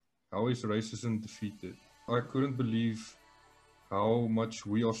How is racism defeated? I couldn't believe how much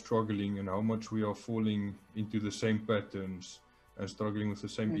we are struggling and how much we are falling into the same patterns and struggling with the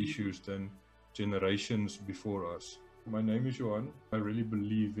same issues than generations before us. My name is Johan. I really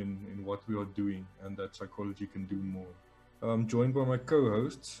believe in what we are doing and that psychology can do more. I'm joined by my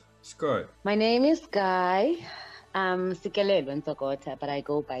co-hosts, Sky. My name is Sky. I'm Sikelelo Nsokota, but I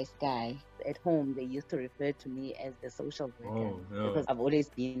go by Sky. At home, they used to refer to me as the social worker because I've always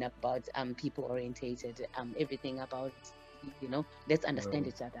been about people-orientated, everything about, let's understand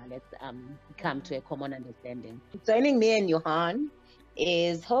each other. Let's come to a common understanding. Joining me and Johan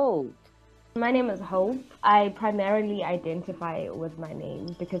is Hope. My name is Hope. I primarily identify with my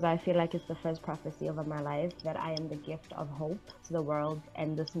name because I feel like it's the first prophecy over my life that I am the gift of hope to the world,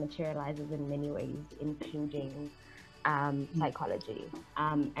 and this materializes in many ways, including psychology.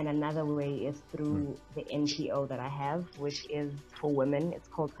 And another way is through the NPO that I have, which is for women. It's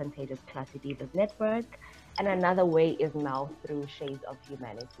called Contagious Classy Divas Network. And another way is now through Shades of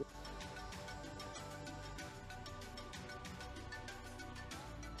Humanity.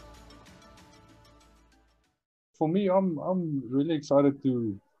 For me, I'm really excited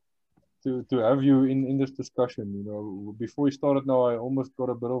to have you in this discussion. Before we started now, I almost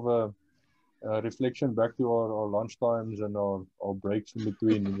got a bit of a reflection back to our lunch times and our breaks in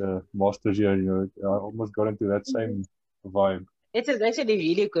between the masters here. I almost got into that same vibe. It is actually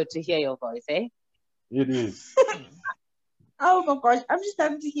really good to hear your voice, eh? It is. Oh my gosh, I'm just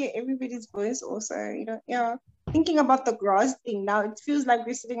happy to hear everybody's voice also, thinking about the grass thing now, it feels like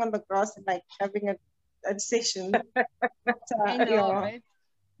we're sitting on the grass and like having a session. I know, right?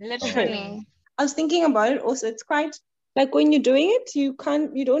 Literally. I was thinking about it also. It's quite like when you're doing it, you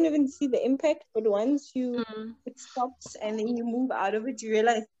don't even see the impact, but once it stops and then you move out of it, you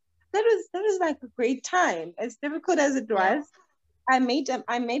realize that was like a great time. As difficult as it was, I met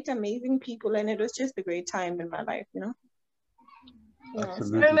amazing people, and it was just a great time in my life,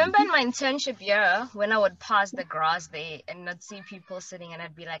 Absolutely. I remember in my internship year when I would pass the grass there and I'd see people sitting and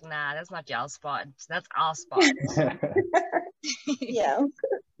I'd be like, nah, that's not your spot. That's our spot. Yeah.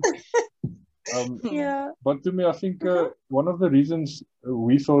 But to me, I think one of the reasons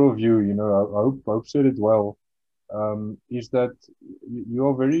we thought of you, I hope said it well, is that you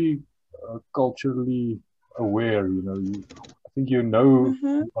are very culturally aware. I think you know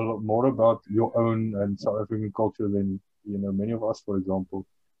a lot more about your own and South African culture than many of us, for example.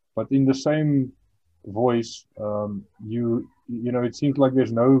 But in the same voice, it seems like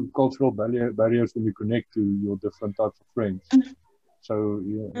there's no cultural barriers when you connect to your different types of friends. So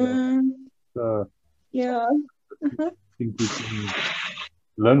I think we can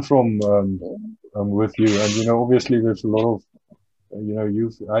learn from with you, and obviously there's a lot of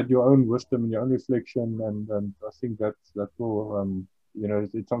you've had your own wisdom and your own reflection, and I think that will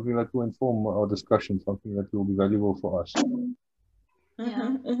it's something that will inform our discussion, something that will be valuable for us.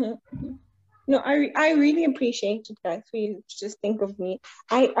 No, I really appreciate it, guys, for you to just think of me.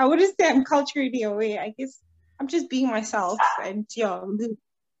 I wouldn't say I'm culturally aware. I guess I'm just being myself, and so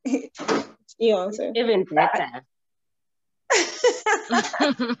even better.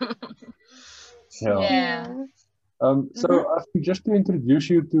 So I think just to introduce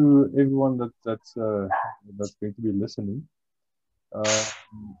you to everyone that's going to be listening, I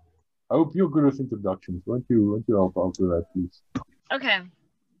hope you're good with introductions. Won't you help out with that, please? Okay.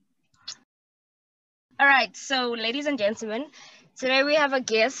 All right. So, ladies and gentlemen, today we have a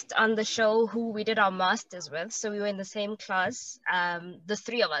guest on the show who we did our masters with. So we were in the same class, the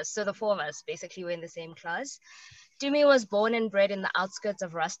three of us. So the four of us basically were in the same class. Dumi was born and bred in the outskirts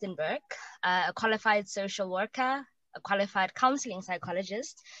of Rustenburg, a qualified social worker, a qualified counseling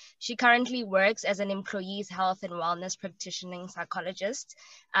psychologist. She currently works as an employee's health and wellness practitioning psychologist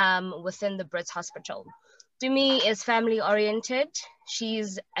within the Brits Hospital. Dumi is family oriented. She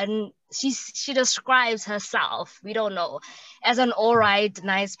describes herself, we don't know, as an all right,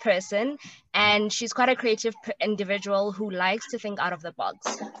 nice person. And she's quite a creative individual who likes to think out of the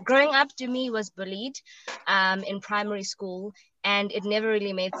box. Growing up, Dumi was bullied in primary school, and it never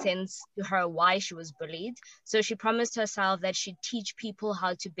really made sense to her why she was bullied. So she promised herself that she'd teach people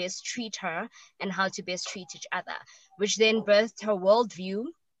how to best treat her and how to best treat each other, which then birthed her worldview,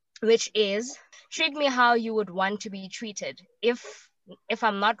 which is, treat me how you would want to be treated. If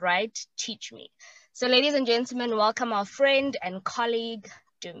I'm not right, teach me. So ladies and gentlemen, welcome our friend and colleague,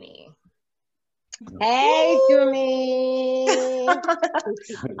 Dumi. Hey, Dumi.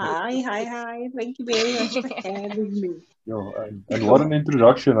 Hi. Thank you very much for having me. And what an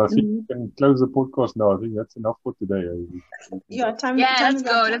introduction. I think you can close the podcast now. I think that's enough for today.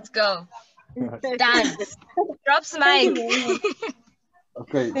 Let's go. Done. Drops mic.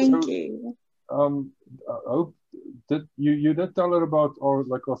 Okay. Thank you. I hope that you did tell her about our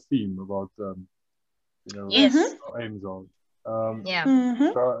theme about Yes. our aims are. Yeah.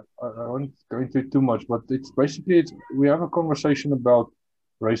 So I won't go into it too much, but it's basically we have a conversation about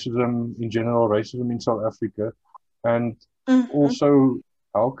racism in general, racism in South Africa, and also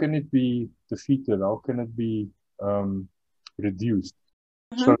how can it be defeated? How can it be reduced?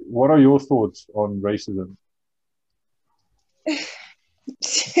 So, what are your thoughts on racism?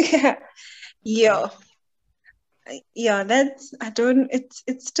 Yeah, that's I don't it's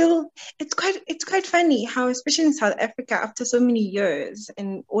still it's quite funny how, especially in South Africa, after so many years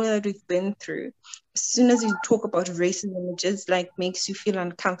and all that we've been through, as soon as you talk about racism, it just like makes you feel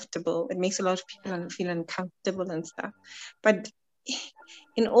uncomfortable. It makes a lot of people feel uncomfortable and stuff. But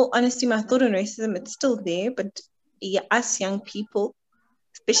in all honesty, my thought on racism, it's still there. But yeah, us young people,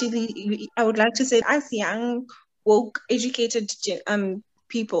 especially, I would like to say us young, woke, educated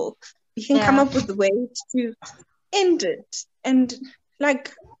people, we can come up with ways to end it. And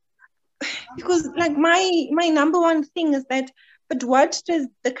like, because like my number one thing is that, but what does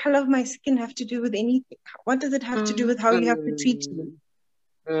the color of my skin have to do with anything? What does it have to do with how you have to treat me?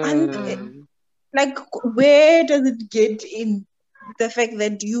 And like, where does it get in the fact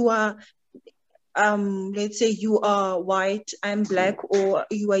that you are let's say you are white, I'm black, or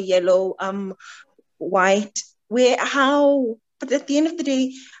you are yellow, white, but at the end of the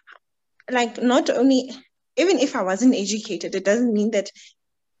day, like, not only, even if I wasn't educated, it doesn't mean that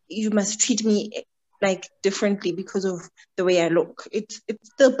you must treat me like differently because of the way I look. It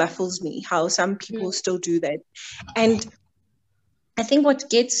still baffles me how some people still do that. And I think what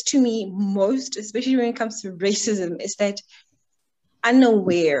gets to me most, especially when it comes to racism, is that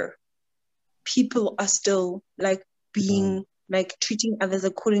unaware people are still like being like treating others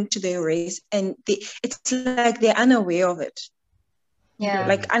according to their race, and it's like they're unaware of it. Yeah.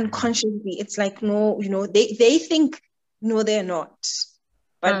 Like unconsciously, it's like, no, they think no, they're not.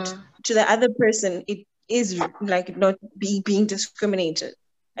 But to the other person, it is like not being discriminated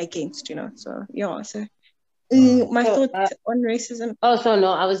against, So yeah, so my thoughts on racism. Oh, so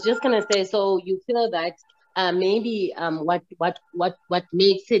no, I was just gonna say. So you feel that maybe what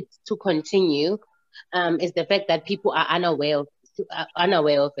makes it to continue is the fact that people are unaware of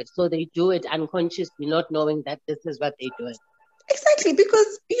it, so they do it unconsciously, not knowing that this is what they're doing. Exactly,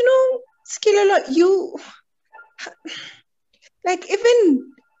 because Skilela, you like,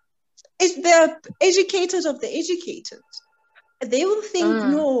 even if the educators of the educators, they will think,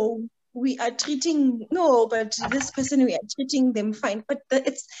 no, we are treating, no, but this person, we are treating them fine. But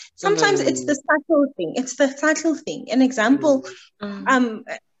it's sometimes it's the subtle thing. It's the subtle thing. An example,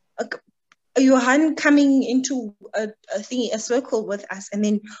 Johan coming into a circle with us, and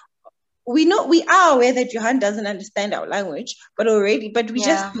then we are aware that Johan doesn't understand our language, but we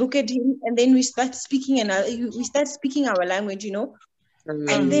just look at him, and then we start speaking, and we start speaking our language,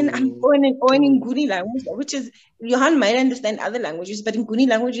 And then I'm going in Nguni language, which is, Johan might understand other languages, but in Nguni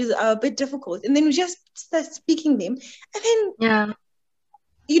languages are a bit difficult. And then we just start speaking them, and then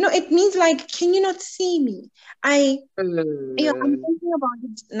it means like, can you not see me? I'm thinking about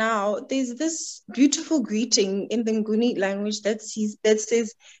it now. There's this beautiful greeting in the Nguni language that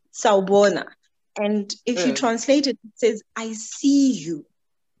says "Sawubona," and if you translate it, it says "I see you."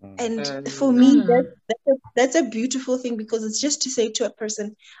 And for me, that's a beautiful thing, because it's just to say to a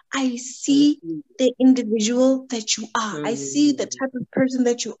person, I see the individual that you are. I see the type of person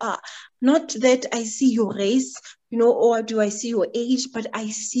that you are. Not that I see your race, or do I see your age, but I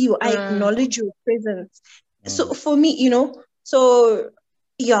see you. I acknowledge your presence. So for me, so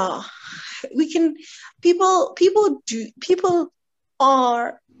yeah, people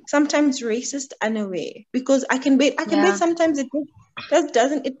are sometimes racist unaware, because I can bet sometimes it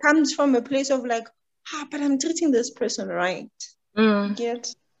doesn't, it comes from a place of like, but I'm treating this person right.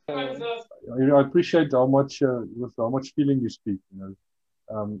 Get I appreciate how much feeling you speak,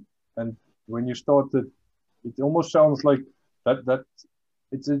 and when you started, it almost sounds like that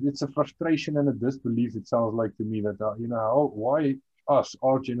it's a frustration and a disbelief. It sounds like to me that why us,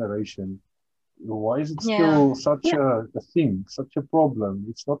 our generation, why is it still such a thing, such a problem?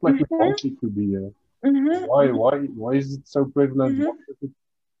 It's not like we want it to be here. Why is it so prevalent?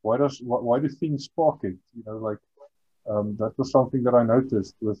 Why do things spark it? That was something that I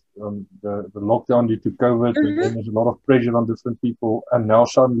noticed with the lockdown due to COVID, and then there's a lot of pressure on different people, and now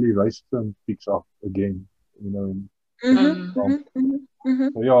suddenly racism picks up again.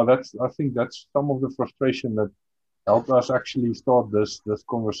 So yeah, I think that's some of the frustration that helped us actually start this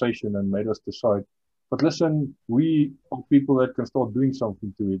conversation and made us decide. But listen, we are people that can start doing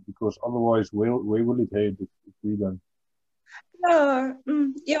something to it, because otherwise, where will it head if we don't?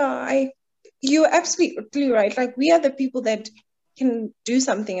 Yeah, you're absolutely right. Like, we are the people that can do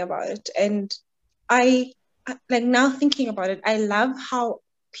something about it. And like, now thinking about it, I love how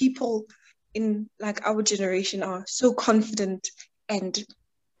people in like our generation are so confident and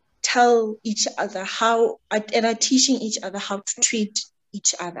tell each other and are teaching each other how to treat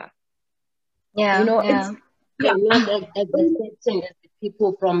each other. Yeah, it's they're not as accepting as the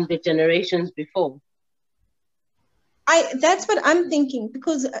people from the generations before. That's what I'm thinking,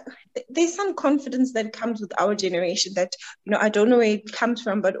 because there's some confidence that comes with our generation that, I don't know where it comes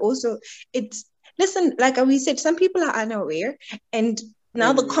from, but also listen, like we said, some people are unaware, and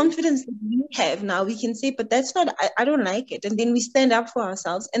now the confidence that we have now, we can say, but that's not, I don't like it. And then we stand up for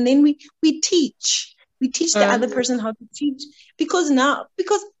ourselves, and then we teach the other person how to teach, because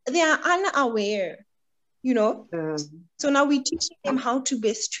they are unaware, so now we're teaching them how to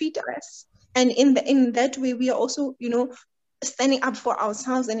best treat us. And in that way, we are also, standing up for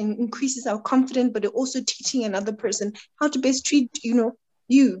ourselves, and it increases our confidence, but also teaching another person how to best treat,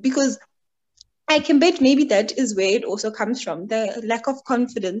 you. Because I can bet maybe that is where it also comes from, the lack of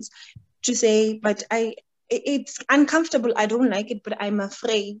confidence to say, but it's uncomfortable, I don't like it, but I'm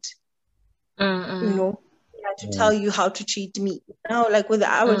afraid, to tell you how to treat me. Now, like with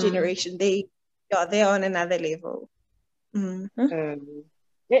our generation, they're on another level.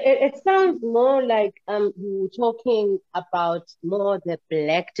 It sounds more like you were talking about more the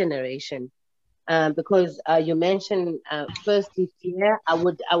Black generation, because you mentioned firstly fear. I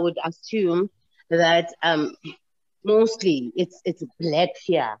would assume that mostly it's Black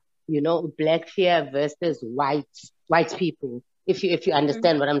fear. Black fear versus white people. If you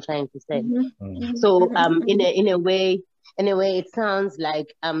understand what I'm trying to say. So in a way, it sounds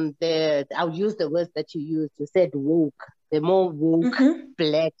like I'll use the words that you used. You said woke. The more woke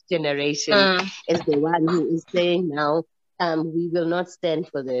Black generation is the one who is saying now, we will not stand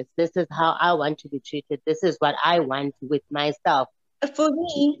for this. This is how I want to be treated. This is what I want with myself. For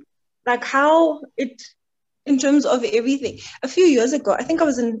me, like how it, in terms of everything, a few years ago, I think I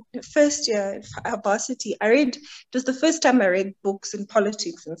was in first year at varsity. It was the first time I read books in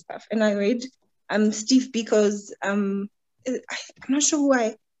politics and stuff. And I read Steve Biko's, I'm not sure who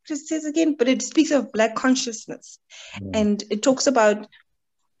it says again, but it speaks of Black consciousness. And it talks about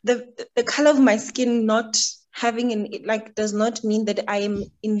the color of my skin not having does not mean that I am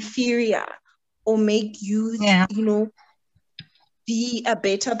inferior or make you, be a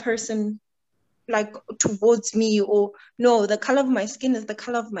better person like towards me, or no, the color of my skin is the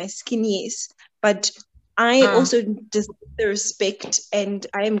color of my skin, yes, but I also deserve the respect, and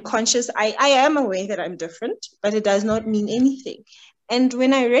I am conscious, I am aware that I'm different, but it does not mean anything. And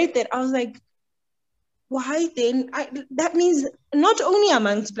when I read that, I was like, why then? That means not only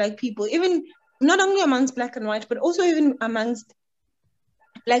amongst Black people, even not only amongst Black and white, but also even amongst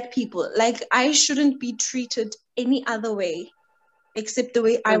Black people, like I shouldn't be treated any other way except the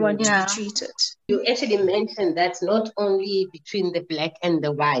way I want to be treated. You actually mentioned that's not only between the Black and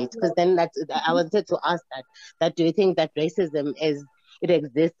the white, because then I wanted to ask that do you think that racism it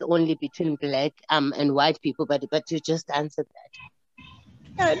exists only between Black and white people, but you just answered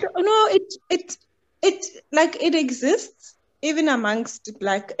that. No, it like it exists even amongst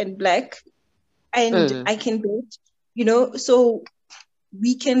Black and Black, and I can bet, so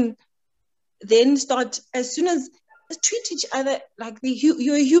we can then start as soon as treat each other like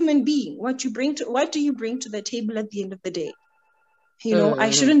you're a human being. What do you bring to the table at the end of the day? I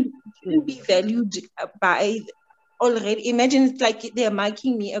shouldn't be valued by already. Imagine it's like they're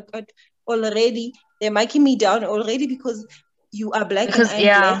marking me already. They're marking me down already because you are Black and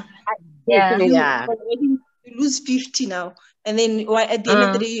I'm Black. You lose 50 now, and then at the end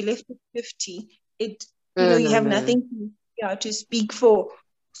of the day you left with 50. You have nothing to speak for.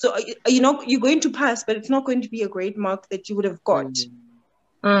 So you're going to pass, but it's not going to be a great mark that you would have got.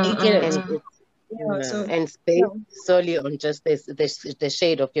 You get it? And based solely on just the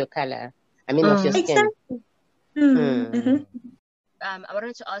shade of your color. I mean, of your skin. Exactly. I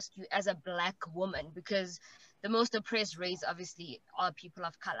wanted to ask you, as a Black woman, because the most oppressed race obviously are people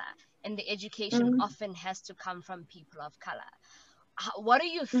of color, and the education often has to come from people of color. What do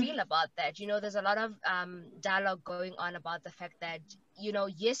you feel about that? There's a lot of dialogue going on about the fact that,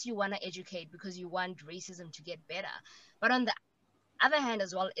 yes, you want to educate because you want racism to get better. But on the other hand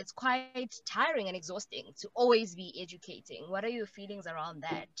as well, it's quite tiring and exhausting to always be educating. What are your feelings around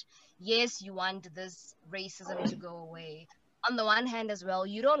that? Yes, you want this racism to go away. On the one hand as well,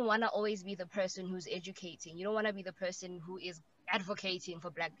 you don't want to always be the person who's educating. You don't want to be the person who is advocating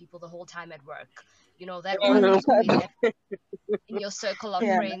for Black people the whole time at work. That one who's always in your circle of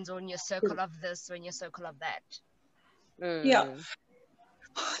friends, or in your circle of this, or in your circle of that. Yeah.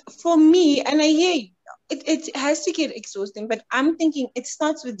 For me, and I hear you, it has to get exhausting, but I'm thinking it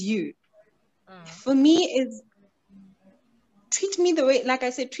starts with you. For me, is treat me the way, like I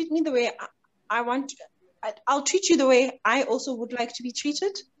said, treat me the way I want to. I'll treat you the way I also would like to be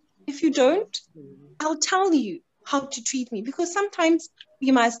treated. If you don't, I'll tell you how to treat me, because sometimes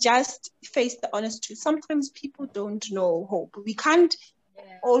we must just face the honest truth. Sometimes people don't know Hope. We can't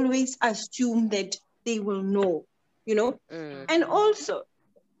always assume that they will know, you know? And also,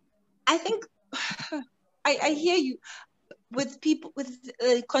 I think I hear you with people, with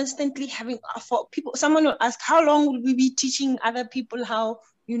constantly having, for people, someone will ask, how long will we be teaching other people how,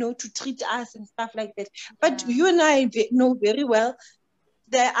 you know, to treat us and stuff like that? But you and I know very well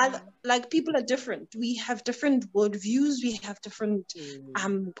there are, like, people are different. We have different worldviews. We have different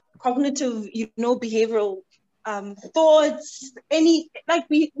cognitive, you know, behavioral thoughts. We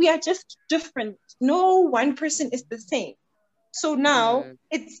are just different. No one person is the same. So now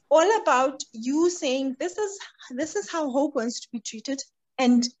it's all about you saying, this is how Hope wants to be treated.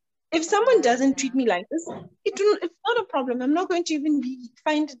 And if someone doesn't treat me like this, it's not a problem. I'm not going to even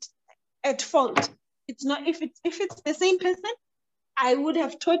find it at fault. It's not, if it's the same person, I would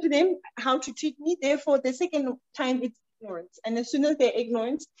have taught them how to treat me. Therefore, the second time it's ignorance. And as soon as they're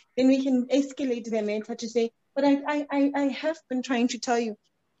ignorant, then we can escalate the matter to say, but I have been trying to tell you,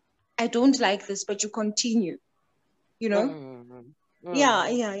 I don't like this, but you continue, you know?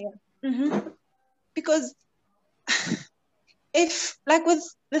 Yeah. Because if, like, with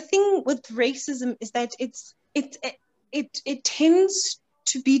the thing with racism is that it tends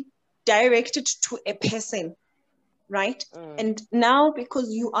to be directed to a person, right? And now,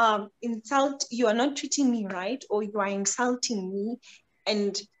 because you are not treating me right, or you are insulting me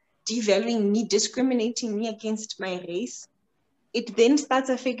and devaluing me, discriminating me against my race, it then starts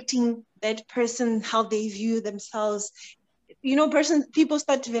affecting that person, how they view themselves. You know, people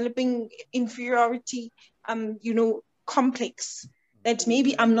start developing inferiority, complex, that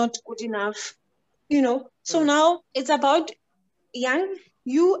maybe I'm not good enough, you know. So now it's about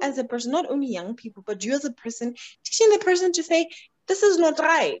you as a person, not only young people, but you as a person, teaching the person to say, this is not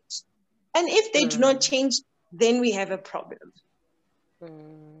right. And if they do not change, then we have a problem.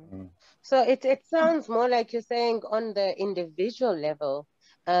 So it sounds more like you're saying on the individual level,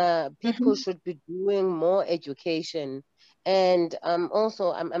 people should be doing more education. And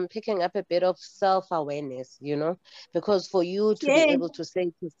also I'm picking up a bit of self-awareness, you know, because for you to be able to say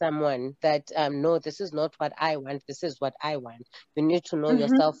to someone that, no, this is not what I want, this is what I want, you need to know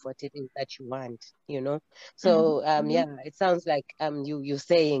yourself what it is that you want, you know. So yeah, it sounds like you're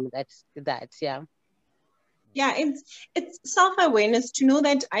saying that, yeah. Yeah, it's self-awareness to know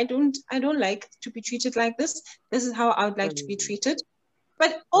that I don't like to be treated like this. This is how I would like to be treated.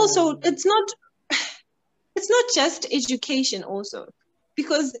 But also it's not just education also,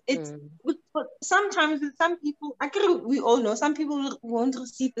 because it's sometimes with some people, we all know some people won't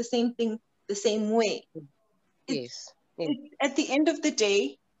receive the same thing the same way. It's at the end of the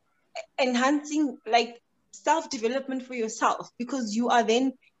day, enhancing, like, self-development for yourself, because you are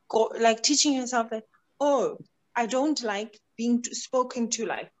then teaching yourself that, oh, I don't like being spoken to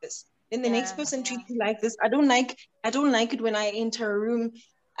like this. Then the next person treats you like this. I don't like it when I enter a room,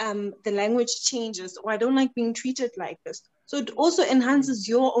 the language changes, or I don't like being treated like this. So it also enhances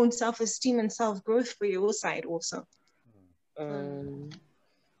your own self-esteem and self-growth for your side also. The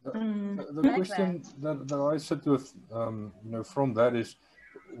question that I sit with, from that is,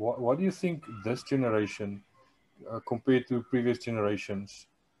 what do you think this generation, compared to previous generations,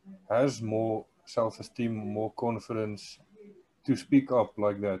 has more self-esteem, more confidence to speak up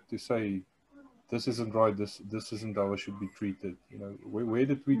like that, to say, this isn't right, this isn't how I should be treated? You know, where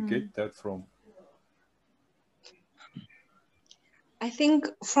did we get that from? I think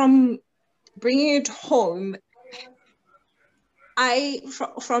from bringing it home.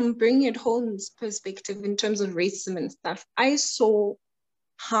 From bringing it home's perspective in terms of racism and stuff, I saw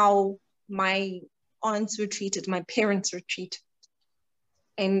how my aunts were treated, my parents were treated.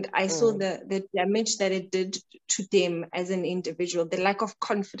 And I saw the damage that it did to them as an individual, the lack of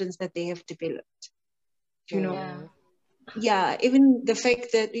confidence that they have developed. You know? Yeah, even the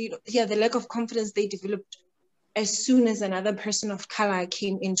fact that, the lack of confidence they developed as soon as another person of color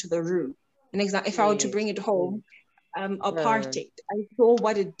came into the room. An example, if I were to bring it home, apartheid, I saw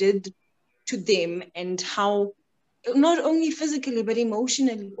what it did to them, and how, not only physically but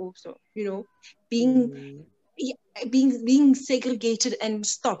emotionally also, being segregated and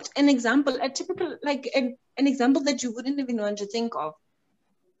stopped. An example, a typical, like an example that you wouldn't even want to think of,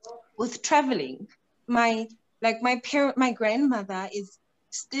 with traveling. My grandmother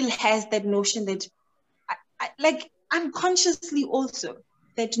still has that notion that unconsciously also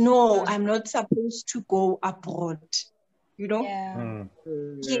that no, I'm not supposed to go abroad. You know? Yeah.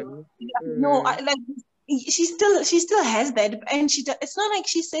 Yeah. No, like she still has that, and it's not like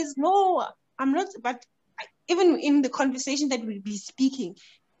she says no, I'm not. But even in the conversation that we'll be speaking,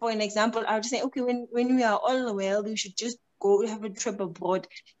 for an example, I would say, okay, when we are all well, we should just go have a trip abroad,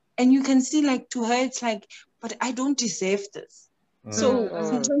 and you can see, like, to her, it's like, but I don't deserve this. So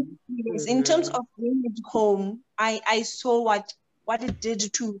in terms of being at home, I saw what it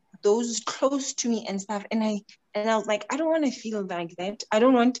did to those close to me and stuff, and I was like, I don't want to feel like that. I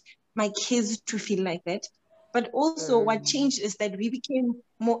don't want my kids to feel like that. But also what changed is that we became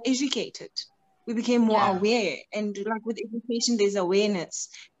more educated. We became more aware. And like with education, there's awareness.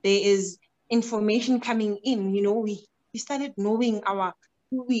 There is information coming in. You know, we started knowing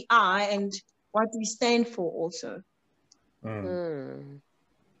who we are and what we stand for also.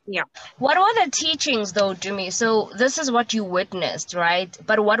 Yeah. What were the teachings though, Dumi? So this is what you witnessed, right?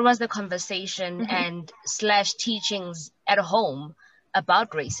 But what was the conversation and / teachings at home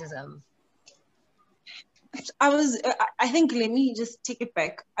about racism? I think, let me just take it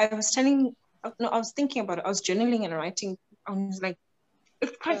back. I was thinking about it. I was journaling and writing. I was like,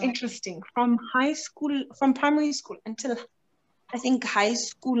 it's quite interesting. From primary school until I think high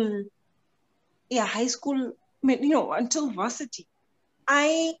school, until varsity.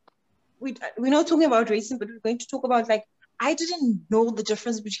 We're not talking about racism, but we're going to talk about, like, I didn't know the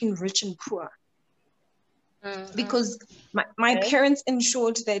difference between rich and poor. Because my parents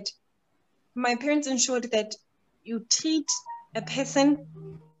ensured that you treat a person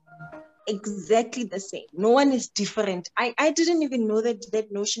exactly the same. No one is different. I didn't even know that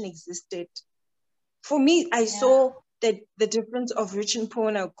notion existed. For me, I saw that the difference of rich and poor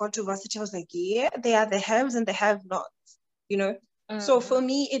when I got to varsity. I was like, yeah, they are the haves and the have-nots, you know? So for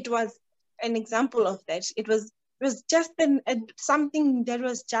me, it was an example of that. It was just something that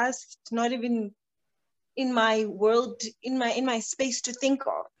was just not even in my world, in my space to think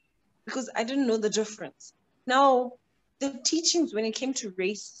of, because I didn't know the difference. Now, the teachings when it came to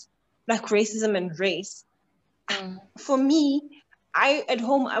race, like racism and race, for me, at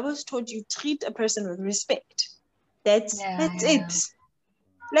home, I was taught you treat a person with respect. That's it.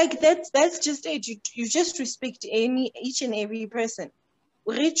 Like, that's just it. You just respect each and every person,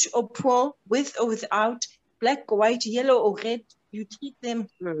 rich or poor, with or without, black or white, yellow or red. You treat them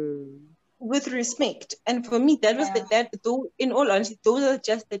with respect. And for me, that was though, in all honesty, those are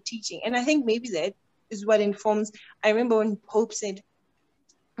just the teaching. And I think maybe that is what informs. I remember when Pope said,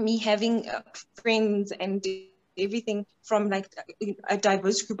 me having friends and everything from, like, a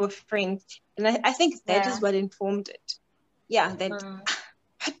diverse group of friends. And I think that is what informed it. Yeah, that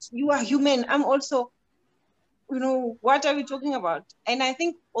you are human. I'm also, what are we talking about? And I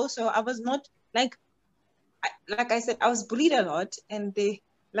think also I was not, like I said, I was bullied a lot, and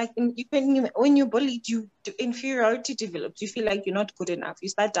when you're bullied, inferiority develops. You feel like you're not good enough. You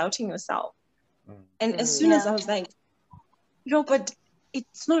start doubting yourself. And as soon as I was like, but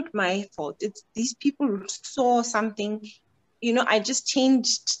it's not my fault. It's these people saw something, I just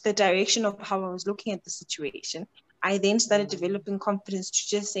changed the direction of how I was looking at the situation. I then started developing confidence to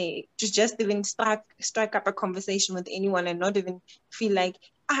just even strike up a conversation with anyone and not even feel like,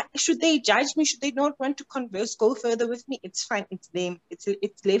 should they judge me? Should they not want to converse, go further with me? It's fine. It's them. It's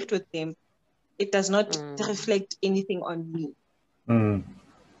left with them. It does not reflect anything on me.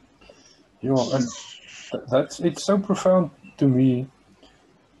 It's so profound to me,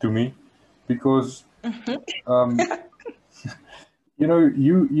 because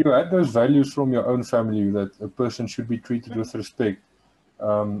you had those values from your own family that a person should be treated with respect,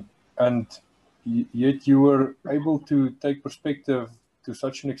 and yet you were able to take perspective to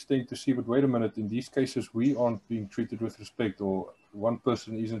such an extent to see, but wait a minute, in these cases we aren't being treated with respect, or one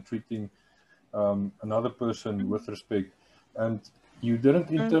person isn't treating another person with respect, and you didn't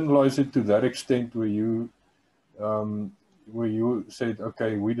internalize it to that extent where you said,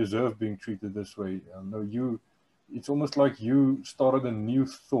 okay, we deserve being treated this way. No, it's almost like you started a new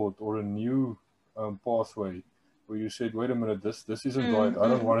thought or a new pathway where you said, wait a minute, this isn't right. I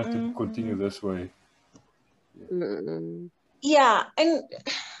don't want it to continue this way. Yeah, and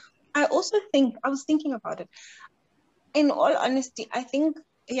I also think, I was thinking about it. In all honesty, I think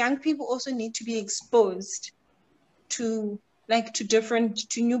young people also need to be exposed to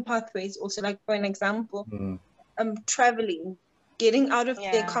new pathways. Also, like, for an example, traveling, getting out of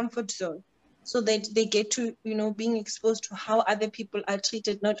their comfort zone, so that they get to, being exposed to how other people are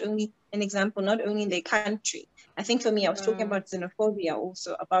treated, not only in their country. I think for me, I was talking about xenophobia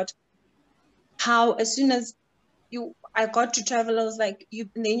also, about how as soon as I got to travel, I was like,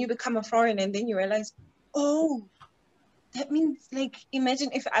 then you become a foreigner, and then you realize, oh, that means, like, imagine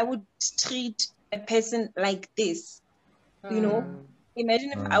if I would treat a person like this, you know,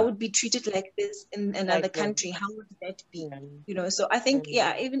 imagine if I would be treated like this in another country, how would that be? You know, so I think,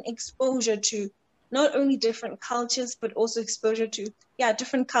 yeah, even exposure to not only different cultures, but also exposure to,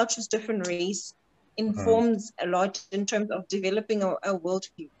 different cultures, different race informs a lot in terms of developing a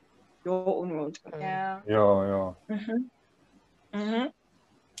worldview, your own worldview. Yeah.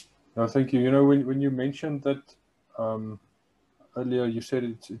 No, thank you. You know, when you mentioned that earlier, you said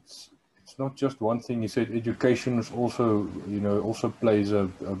it's not just one thing. You said education is also, you know, also plays a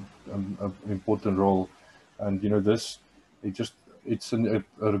important role, and you know it's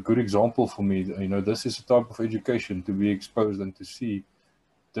a good example for me. You know, this is a type of education, to be exposed and to see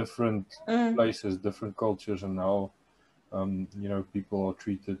different places, different cultures, and how you know, people are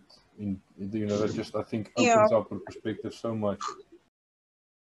treated. In, you know, that just, I think, opens up a perspective so much.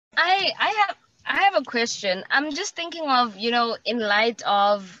 I have a question. I'm just thinking of, you know, in light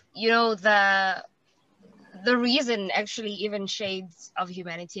of, you know, the reason actually even Shades of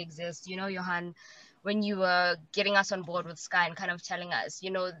Humanity exists, you know, Johan, when you were getting us on board with Sky and kind of telling us,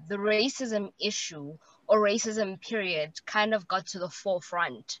 you know, the racism issue or racism period kind of got to the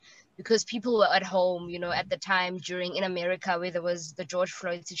forefront because people were at home, you know, at the time in America where there was the George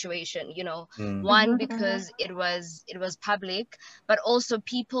Floyd situation, you know, one, because it was public, but also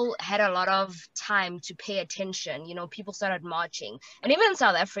people had a lot of time to pay attention. You know, people started marching, and even in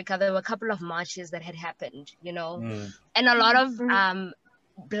South Africa, there were a couple of marches that had happened, you know, and a lot of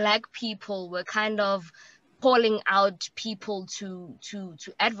Black people were kind of calling out people to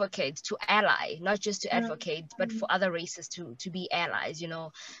advocate, to ally, not just to advocate, but for other races to be allies. You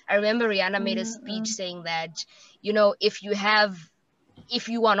know, I remember Rihanna made a speech saying that, you know, if you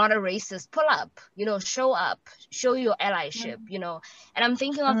are not a racist, pull up, you know, show up, show your allyship, you know. And I'm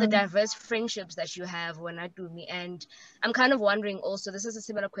thinking of the diverse friendships that you have when I do me, and I'm kind of wondering also, this is a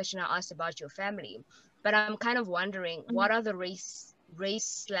similar question I asked about your family, but I'm kind of wondering, what are the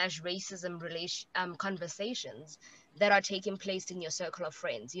race/racism conversations that are taking place in your circle of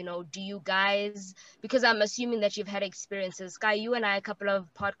friends? You know, do you guys, because I'm assuming that you've had experiences. Sky, you and I a couple of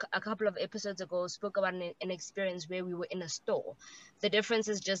episodes ago spoke about an experience where we were in a store. The difference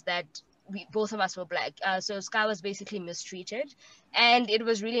is just that both of us were Black. So Sky was basically mistreated, and it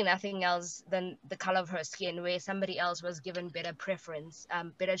was really nothing else than the color of her skin, where somebody else was given better preference,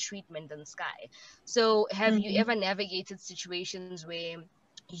 better treatment than Sky. So have you ever navigated situations where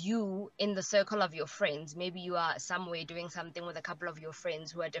you, in the circle of your friends, maybe you are somewhere doing something with a couple of your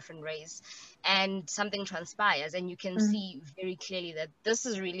friends who are different race, and something transpires and you can see very clearly that this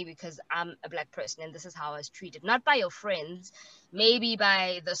is really because I'm a Black person and this is how I was treated, not by your friends, maybe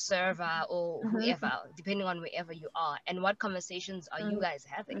by the server or whoever, depending on wherever you are? And what conversations are you guys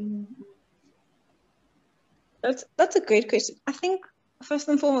having? That's a great question. I think first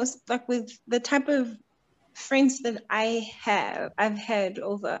and foremost, like with the type of friends that I've had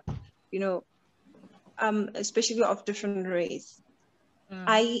over, you know, especially of different race,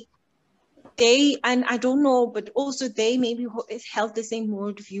 I don't know, but also they maybe held the same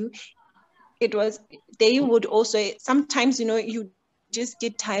worldview. They would also sometimes, you know, you just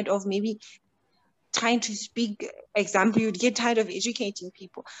get tired of maybe trying to speak. Example, you'd get tired of educating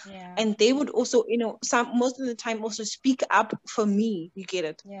people, and they would also, you know, most of the time also speak up for me. You get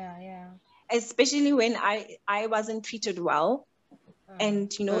it? Especially when I wasn't treated well,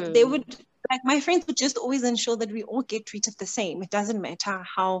 and you know, they would, like, my friends would just always ensure that we all get treated the same. It doesn't matter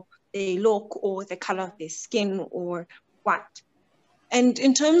how they look or the color of their skin or what. And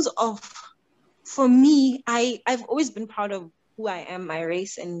in terms of, for me, I've always been proud of who I am, my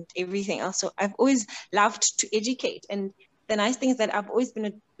race and everything else. So I've always loved to educate. And the nice thing is that I've always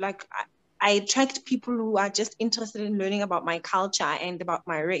been I attract people who are just interested in learning about my culture and about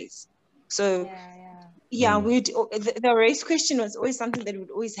my race. So the race question was always something that we'd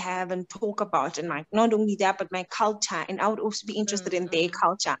always have and talk about, and like not only that, but my culture, and I would also be interested in their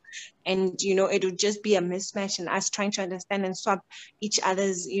culture, and you know, it would just be a mismatch and us trying to understand and swap each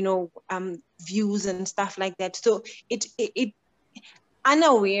other's, you know, views and stuff like that. So it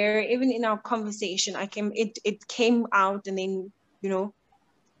unaware, even in our conversation, it came out, and then, you know,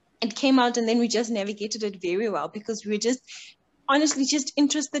 it came out, and then we just navigated it very well because we were just honestly just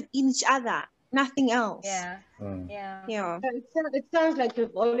interested in each other, nothing else. It sounds like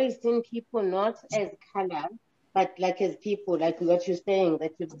you've always seen people not as color, but like as people, like what you're saying,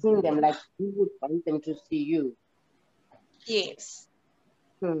 that you've seen them like you would want them to see you. Yes.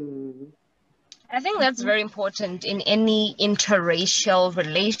 I think that's very important in any interracial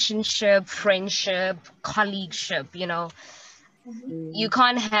relationship, friendship, colleagueship, you know. You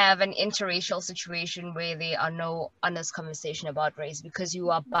can't have an interracial situation where there are no honest conversation about race, because you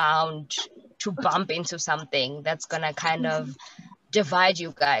are bound to bump into something that's gonna kind of divide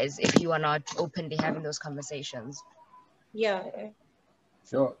you guys if you are not openly having those conversations. Yeah.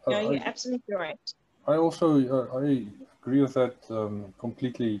 Yeah, You're absolutely right. I also I agree with that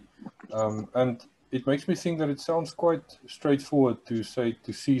completely, and it makes me think that it sounds quite straightforward to say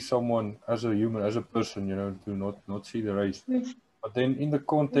to see someone as a human, as a person, you know, to not see the race. But then in the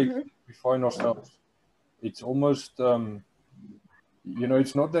context we find ourselves, it's almost you know,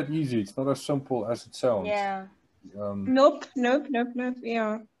 it's not that easy. It's not as simple as it sounds. Yeah. Nope.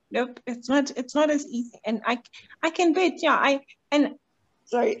 Yeah. Nope. It's not as easy. And I can bet, yeah,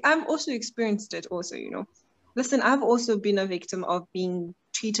 I've also experienced it also, you know. Listen, I've also been a victim of being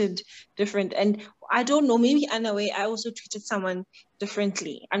treated different. And I don't know, maybe in a way I also treated someone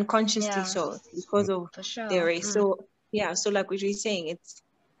differently, unconsciously so, because of their race. So yeah, so like what you're saying, it's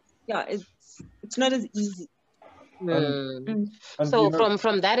not as easy. And so you know,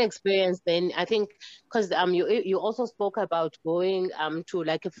 from that experience, then I think, because you also spoke about going to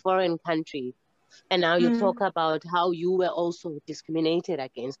like a foreign country, and now you talk about how you were also discriminated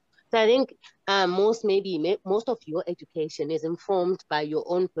against. So I think most of your education is informed by your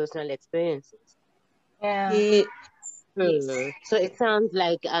own personal experiences. Yeah. Yes. So it sounds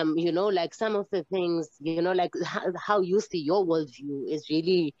like you know, like some of the things, you know, like how you see your worldview is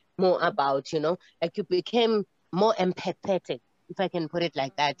really more about, you know, like you became more empathetic, if I can put it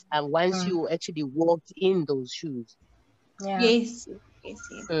like that, once you actually walked in those shoes. Yeah. Yes.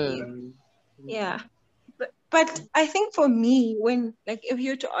 Yeah. But I think for me, when, like, if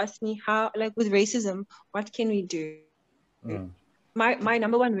you were to ask me how, like with racism, what can we do? My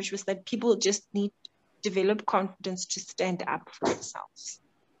number one wish was that people just need to develop confidence to stand up for themselves.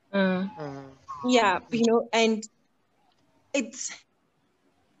 Yeah, you know, and it's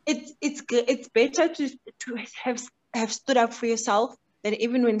good. It's better to have stood up for yourself, that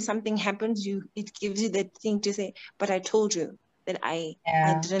even when something happens, it gives you that thing to say, but I told you that I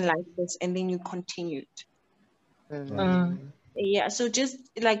didn't like this, and then you continued. Yeah, so just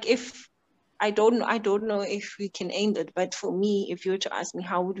like, if I don't know if we can end it, but for me, if you were to ask me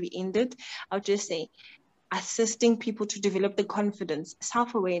how would we end it, I would just say assisting people to develop the confidence,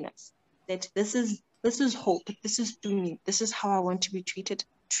 self-awareness, that this is hope, this is me, this is how I want to be treated,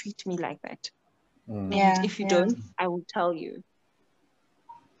 treat me like that. And if you don't, I will tell you.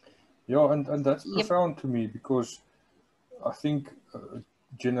 Yeah, and that's profound to me, because I think a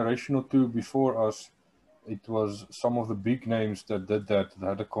generation or two before us, it was some of the big names that did that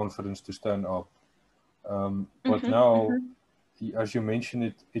had the confidence to stand up. But now, as you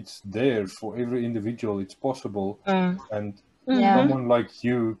mentioned, it's there for every individual. It's possible, and someone like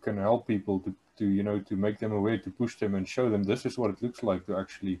you can help people to you know, to make them aware, to push them and show them this is what it looks like to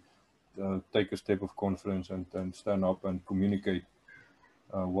actually take a step of confidence and stand up and communicate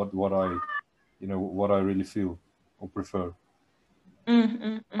what I, you know, what I really feel or prefer.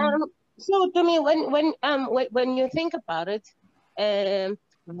 So to me, when you think about it,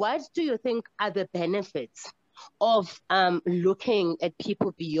 what do you think are the benefits of looking at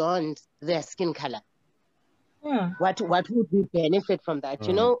people beyond their skin color? What would we benefit from that?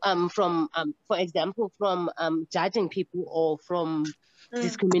 You know, from for example, from judging people, or from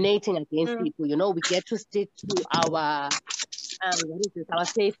discriminating against people. You know, we get to stick to our what is it? Our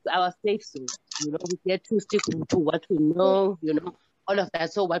safe zone. You know, we get to stick to what we know. You know, all of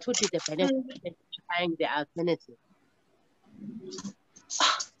that. So, what would be the benefit of trying the alternative?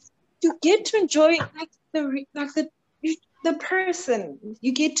 You get to enjoy the person.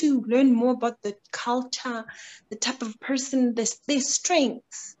 You get to learn more about the culture, the type of person, their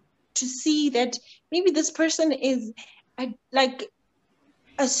strengths. To see that maybe this person is like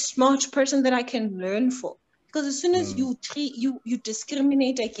a smart person that I can learn for. Because as soon as you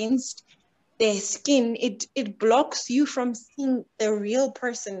discriminate against their skin, it blocks you from seeing the real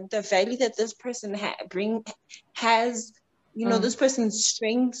person, the value that this person has, you know, this person's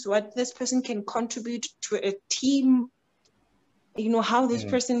strengths, what this person can contribute to a team, you know, how this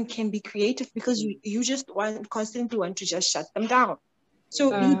person can be creative, because you just constantly want to just shut them down.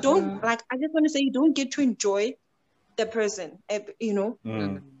 So you don't, like, I just want to say, you don't get to enjoy the person, you know.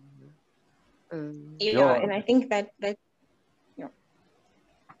 And I think that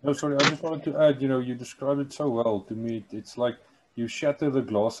No, sorry, I just wanted to add, you know, you described it so well. To me, it's like you shatter the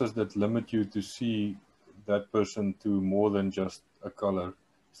glasses that limit you to see that person to more than just a color.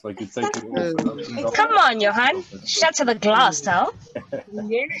 It's like you take it off. Come on, Johan. Shatter the glass, now.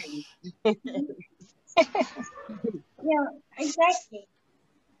 Yeah, exactly.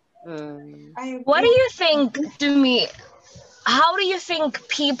 What do you think, Dumi? how do you think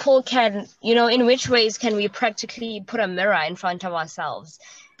people can, in which ways can we practically put a mirror in front of ourselves?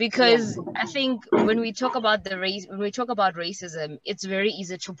 Because I think when we talk about racism, it's very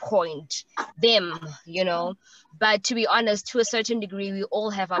easy to point them, but to be honest, to a certain degree, we all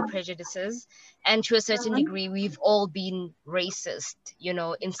have our prejudices, and to a certain degree, we've all been racist,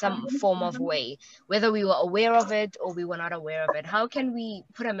 in some form of way, whether we were aware of it or we were not aware of it. How can we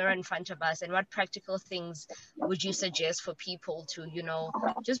put a mirror in front of us, and what practical things would you suggest for people to,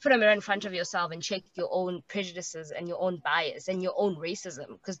 just put a mirror in front of yourself and check your own prejudices and your own bias and your own racism?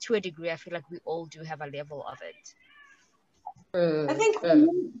 Because to a degree, I feel like we all do have a level of it. I think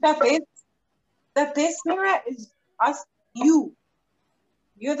the best mirror is us, you.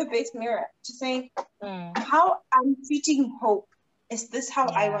 You're the best mirror to say, how I'm treating Hope. Is this how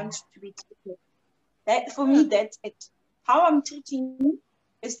I want to be treated? That for me, that's it. How I'm treating you,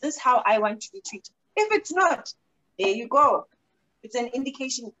 is this how I want to be treated? If it's not, there you go. It's an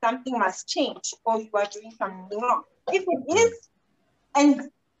indication something must change or you are doing something wrong. If it is,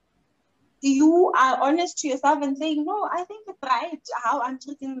 and you are honest to yourself and saying, no, I think it's right how I'm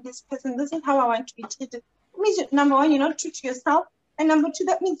treating this person. This is how I want to be treated. It means, number one, you're not true to yourself. And number two,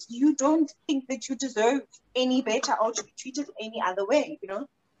 that means you don't think that you deserve any better or to be treated any other way,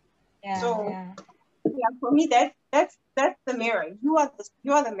 Yeah, so, for me, that's the mirror. You are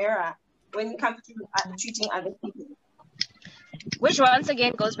the mirror when it comes to treating other people. Which once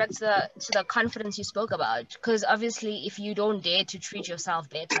again goes back to the confidence you spoke about. Because obviously, if you don't dare to treat yourself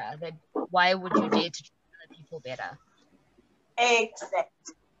better, then why would you dare to treat other people better?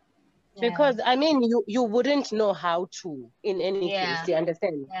 Exactly. Because I mean, you wouldn't know how to in any case. You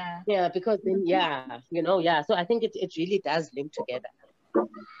understand? Yeah. Because then, So I think it really does link together.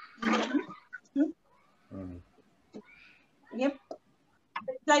 Yep.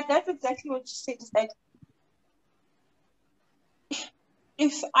 Like that's exactly what you said. Is that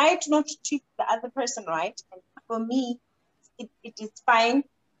if I do not treat the other person right, and for me, it is fine,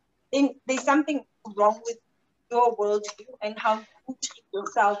 then there's something wrong with your worldview and how you treat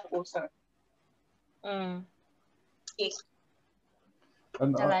yourself also. Yes.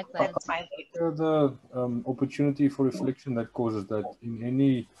 And I like that. The opportunity for reflection that causes that in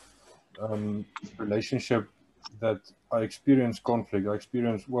any relationship that I experience conflict, I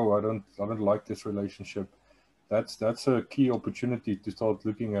don't like this relationship. That's a key opportunity to start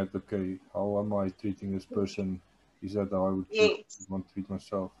looking at, okay, how am I treating this person? Is that how I would want to treat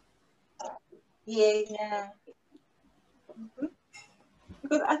myself? Yeah.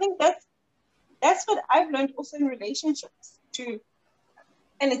 Because I think that's what I've learned also in relationships too.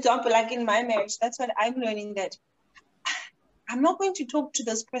 An example, like in my marriage, that's what I'm learning, that I'm not going to talk to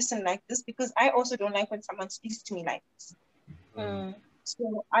this person like this because I also don't like when someone speaks to me like this.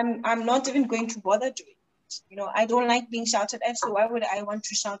 So I'm not even going to bother doing it. I don't like being shouted at, so why would I want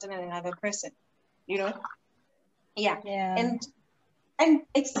to shout at another person? Yeah. And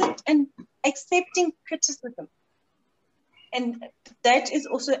accepting criticism. And that is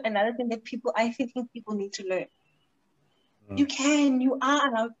also another thing that I think people need to learn. You can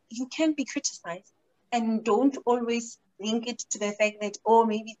be criticized, and don't always link it to the fact that,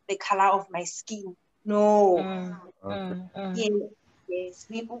 maybe the color of my skin. No. Yes.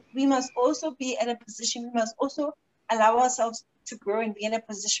 We must also be at a position, we must also allow ourselves to grow and be in a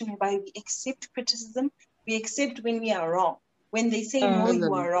position whereby we accept criticism, we accept when we are wrong. When they say, no,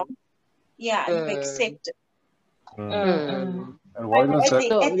 you are wrong, you accept it. And why does that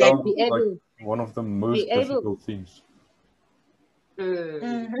sound like one of the most difficult things? I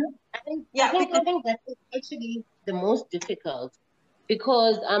think that is actually the most difficult,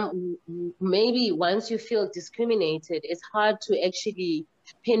 because maybe once you feel discriminated, it's hard to actually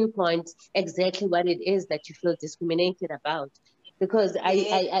pinpoint exactly what it is that you feel discriminated about. Because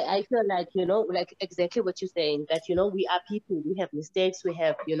I feel like, like exactly what you're saying, that, we are people, we have mistakes, we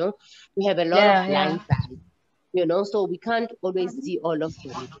have a lot of blind sides, so we can't always see all of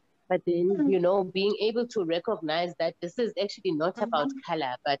them. But then, being able to recognize that this is actually not about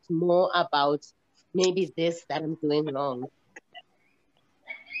color, but more about maybe this that I'm doing wrong.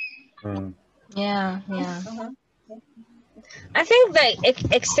 I think that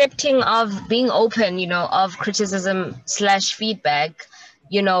accepting of being open, of criticism / feedback,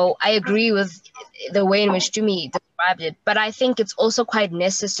 I agree with the way in which Tumi described it, but I think it's also quite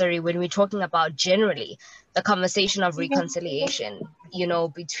necessary when we're talking about generally the conversation of reconciliation,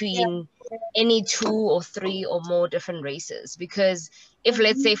 between any 2 or 3 or more different races. Because if,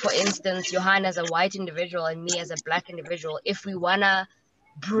 let's say, for instance, Johan as a white individual and me as a black individual, if we want to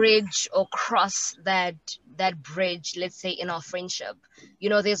bridge or cross that that bridge, let's say in our friendship. You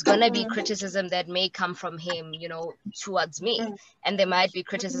know, there's gonna be criticism that may come from him, you know, towards me, and there might be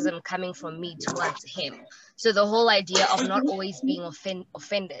criticism coming from me towards him. So the whole idea of not always being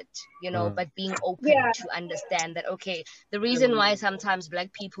offended, you know, but being open to understand that, okay, the reason why sometimes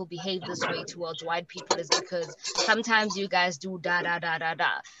Black people behave this way towards white people is because sometimes you guys do da da da da da,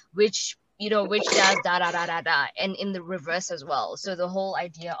 which, you know, which does da da da da da, and in the reverse as well. So the whole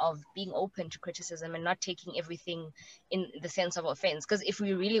idea of being open to criticism and not taking everything in the sense of offense, because if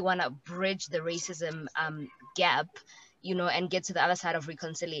we really want to bridge the racism gap, you know, and get to the other side of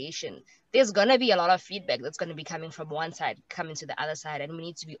reconciliation, there's going to be a lot of feedback that's going to be coming from one side, coming to the other side, and we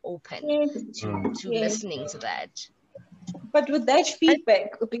need to be open to listening to that. But with that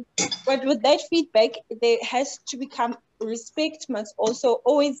feedback, there has to become respect must also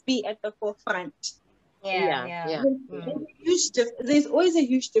always be at the forefront. There's always a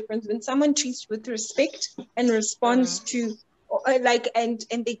huge difference when someone treats you with respect and responds to, like, and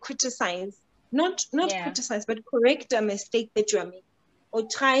they criticize, not criticize, but correct a mistake that you are making, or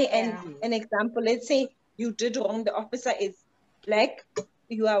try an example. Let's say you did wrong. The officer is Black.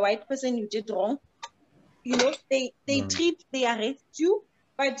 You are a white person. You did wrong. You know, they arrest you,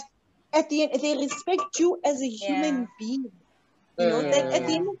 but at the end, they respect you as a human being. You know, that at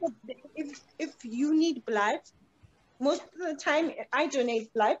the end of the day, if you need blood, most of the time I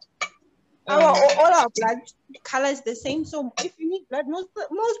donate blood. All our blood color is the same. So if you need blood, most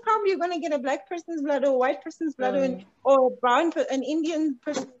probably you're gonna get a Black person's blood, or a white person's blood, or a brown, an Indian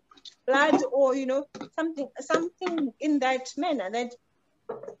person's blood, or, you know, something in that manner. That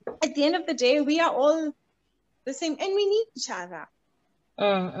at the end of the day, we are all the same, and we need each other.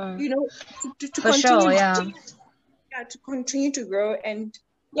 You know, to continue, to continue to grow, and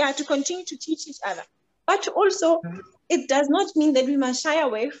to continue to teach each other. But also, it does not mean that we must shy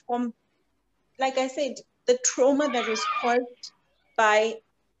away from, like I said, the trauma that was caused by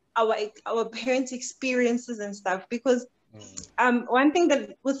our parents' experiences and stuff. Because one thing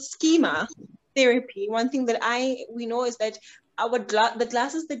that with schema therapy, one thing that we know is that the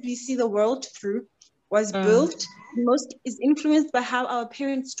glasses that we see the world through was built, is influenced by how our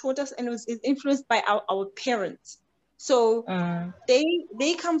parents taught us, and is influenced by our parents. So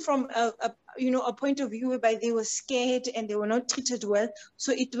they come from a point of view whereby they were scared and they were not treated well.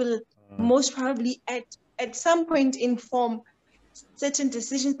 So it will most probably at some point inform certain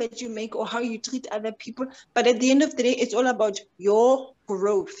decisions that you make or how you treat other people. But at the end of the day, it's all about your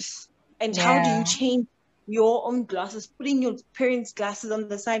growth and how do you change your own glasses, putting your parents' glasses on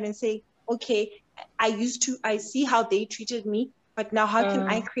the side and say, okay, I see how they treated me, but now how can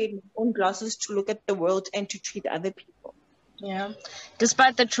I create my own glasses to look at the world and to treat other people? Yeah.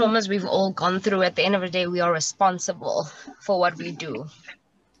 Despite the traumas we've all gone through, at the end of the day, we are responsible for what we do.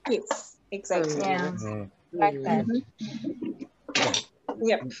 Yes, exactly. Yeah. Like that.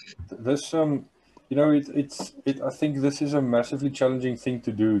 Yeah. This you know, I think this is a massively challenging thing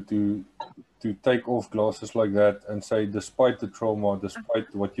to do, to take off glasses like that and say, despite the trauma,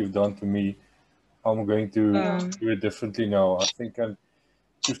 despite what you've done to me, I'm going to do it differently now. I think, and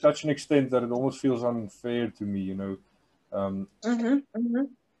to such an extent that it almost feels unfair to me, you know.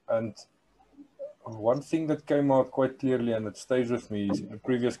 And one thing that came out quite clearly, and it stays with me, is in a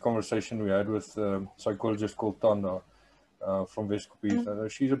previous conversation we had with a psychologist called Tanda from Weskopie.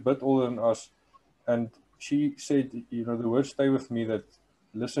 She's a bit older than us, and she said, you know, the words stay with me that,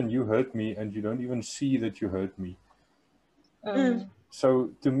 listen, you hurt me and you don't even see that you hurt me.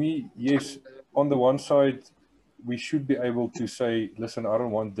 So to me, yes, on the one side, we should be able to say, listen, I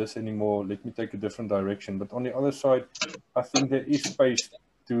don't want this anymore, let me take a different direction. But on the other side, I think there is space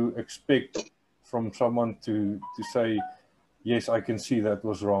to expect from someone to say, yes, I can see that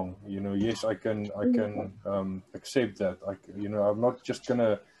was wrong. You know, yes, I can accept that. You know, I'm not just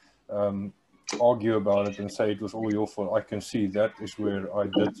gonna argue about it and say it was all your fault. I can see that is where I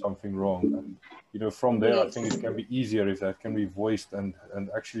did something wrong. And, you know, from there, I think it can be easier if that can be voiced and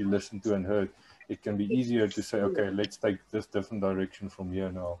actually listened to and heard. It can be easier to say, okay, let's take this different direction from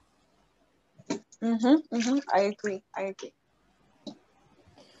here now. I agree.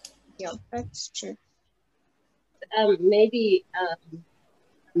 Yeah, that's true. Maybe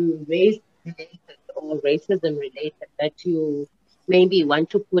race related or racism related that you maybe want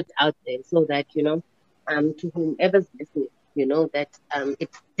to put out there, so that, you know, to whomever's listening, you know, that it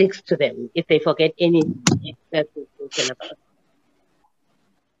sticks to them if they forget anything that we're talking about.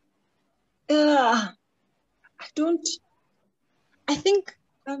 I think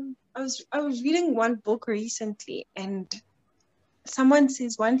I was reading one book recently, and someone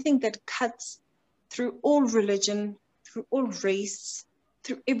says one thing that cuts through all religion, through all race,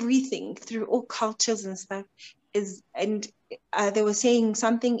 through everything, through all cultures and stuff, they were saying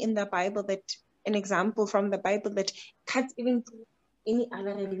something in the Bible, that an example from the Bible that cuts even through any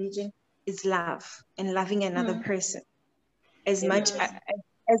other religion is love, and loving another person as much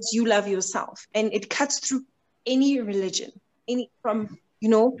as you love yourself. And it cuts through any religion, and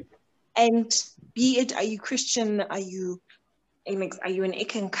be it, are you Christian, are you an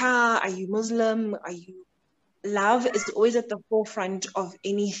Ekenka, are you Muslim, love is always at the forefront of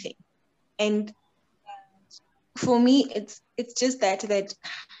anything. And for me, it's just that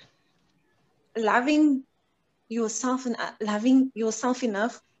loving yourself and loving yourself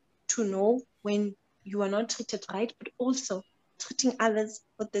enough to know when you are not treated right, but also treating others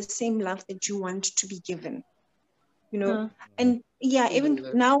with the same love that you want to be given. And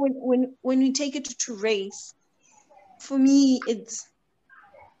even now when we take it to race, for me it's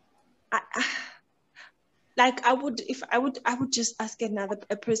I would just ask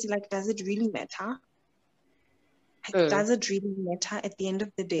a person, like, does it really matter? Does it really matter at the end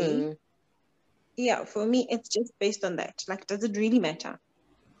of the day? Yeah, for me it's just based on that. Like, does it really matter?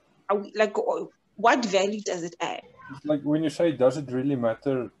 What value does it add? Like, when you say does it really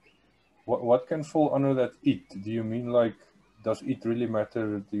matter, what can fall under that it? Do you mean like, does it really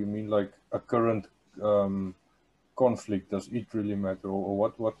matter? Do you mean like a current conflict? Does it really matter? Or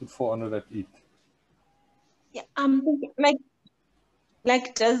what would fall under that it? Yeah,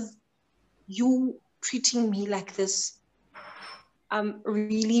 like does you treating me like this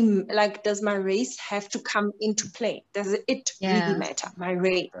really, like, does my race have to come into play? Does it really matter, my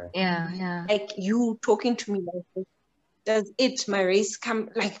race? Yeah. Like, you talking to me like this, does my race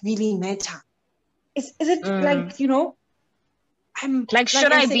really matter? Is it like, I'm like,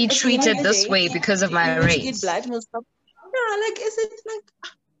 should I be at the end treated of the this day, way because of my you race? get blood and stuff. Yeah, like,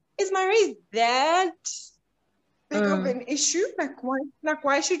 is my race that big of an issue? Like,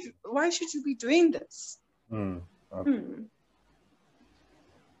 why should you be doing this? Okay.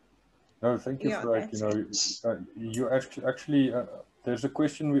 No, thank you for that. You actually there's a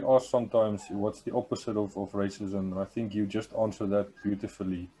question we ask sometimes: what's the opposite of racism? And I think you just answered that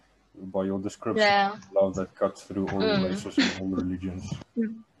beautifully by your description of love that cuts through all races and all religions.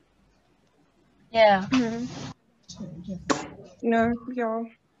 Yeah.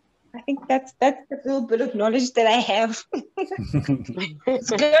 I think that's the little bit of knowledge that I have. It's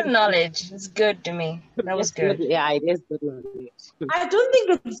good knowledge. It's good to me. That was good. Yeah, it is good knowledge. I don't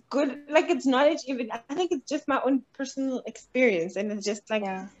think it's good, like, it's knowledge even. I think it's just my own personal experience, and it's just like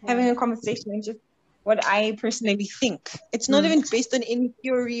having a conversation and just what I personally think. It's not even based on any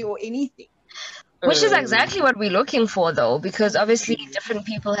theory or anything. Which is exactly what we're looking for, though, because obviously different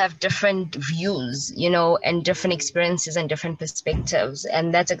people have different views, and different experiences and different perspectives.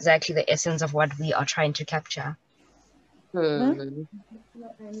 And that's exactly the essence of what we are trying to capture. I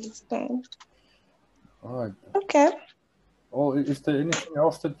understand. All right. Okay. Oh, is there anything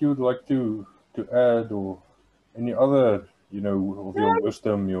else that you would like to add, or any other, of your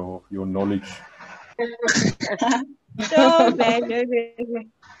wisdom, your knowledge?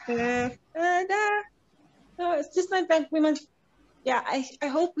 No, it's just like that. We must, I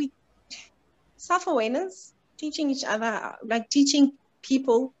hope we self-awareness, teaching each other, like teaching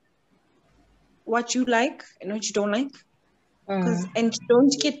people what you like and what you don't like. And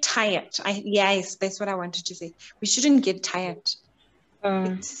don't get tired. Yes, that's what I wanted to say. We shouldn't get tired.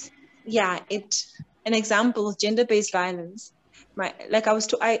 An example of gender-based violence.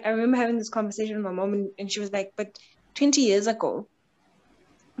 I remember having this conversation with my mom, and she was like, but 20 years ago,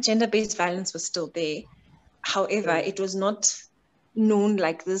 gender-based violence was still there. However, it was not known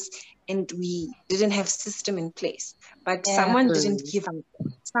like this, and we didn't have system in place. But someone didn't give up.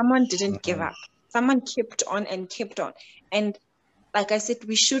 Someone didn't give up. Someone kept on and kept on. And like I said,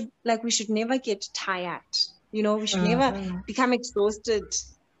 we should never get tired. We should never become exhausted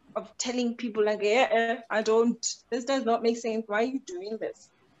of telling people like, this does not make sense. Why are you doing this?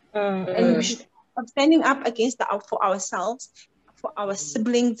 And we should of standing up for ourselves, for our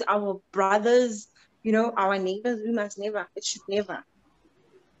siblings, our brothers, our neighbors. We must never. It should never.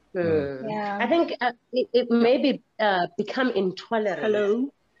 I think it maybe become intolerant.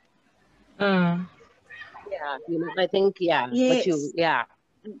 Hello. I think Yes.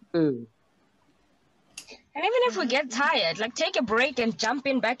 And even if we get tired, like, take a break and jump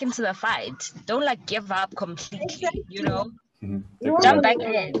back into the fight. Don't give up completely. Exactly. Jump back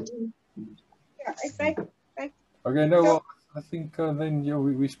in. Yeah, exactly. Okay, no, well, I think then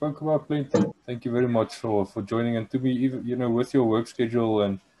we spoke about plenty. Thank you very much for joining, and to be even with your work schedule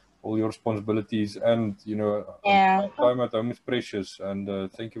and all your responsibilities, and time at home is precious, and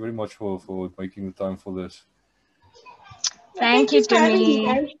thank you very much for making the time for this. Thank you, for having me, Jimmy.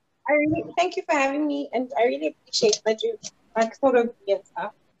 guys. Thank you for having me, and I really appreciate that you like sort of and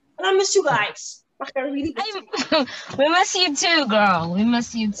stuff. And I miss you guys. Like, I really miss you. We miss you too, girl. We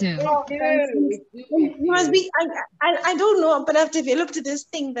miss you too. Oh, you must be. I don't know, but I've developed this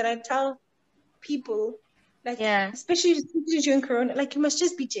thing that I tell people, like, especially during Corona, like, you must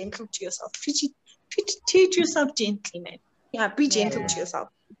just be gentle to yourself. Treat yourself gently, man. Yeah, be gentle to yourself.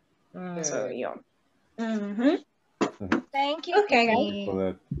 So yeah. Thank you. Okay, guys. For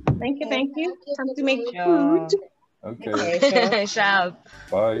that. Thank you. Time to make food. Okay. Sharp.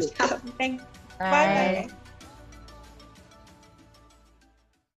 Bye. Thanks. Bye. Bye.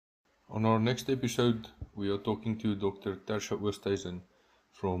 On our next episode, we are talking to Dr. Tersha Oosthuizen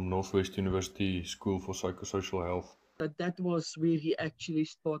from Northwest University School for Psychosocial Health. But that was where he actually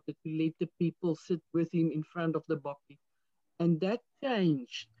started to let the people sit with him in front of the bokkie. And that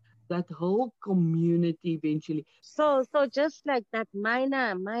changed that whole community eventually. So just like that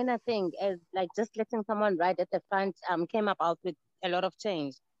minor thing as like just letting someone ride at the front came about with a lot of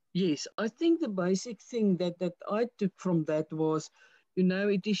change. Yes, I think the basic thing that I took from that was,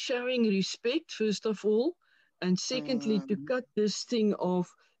 it is showing respect, first of all, and secondly, to cut this thing of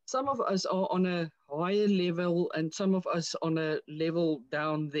some of us are on a higher level and some of us on a level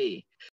down there.